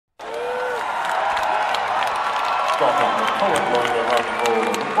Welcome, the poet laureate of rock and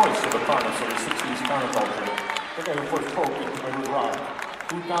roll, the voice of the promise of the 60s counterculture, the guy who forced folk into play with rock,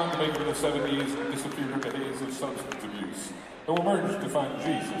 moved on to make it in the 70s and disappeared into the haze of substance abuse, who emerged to find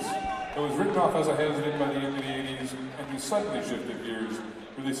Jesus, who was written off as a has-been by the end of the 80s, and who suddenly shifted gears,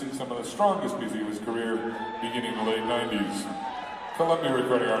 releasing some of the strongest music of his career, beginning in the late 90s. Columbia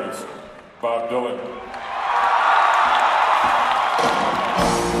recording artist, Bob Dylan.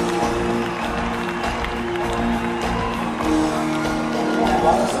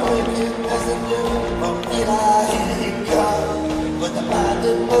 Was a wicked messenger from Eli in God, with the mind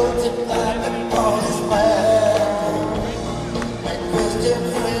that multiplied and brought his mind. And Christian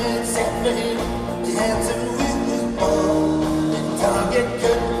friends sent for him to answer with his ball. The target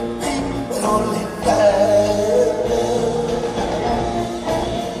couldn't be, but only fly.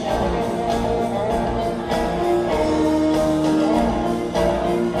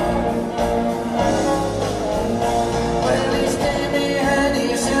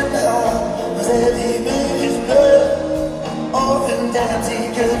 Oftentimes he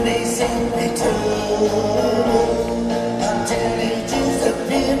couldn't see me too, until he just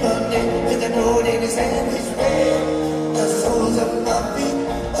appeared one day with a note in his hand which read, the soles of my feet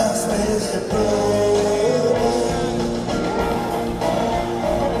are smells of blood.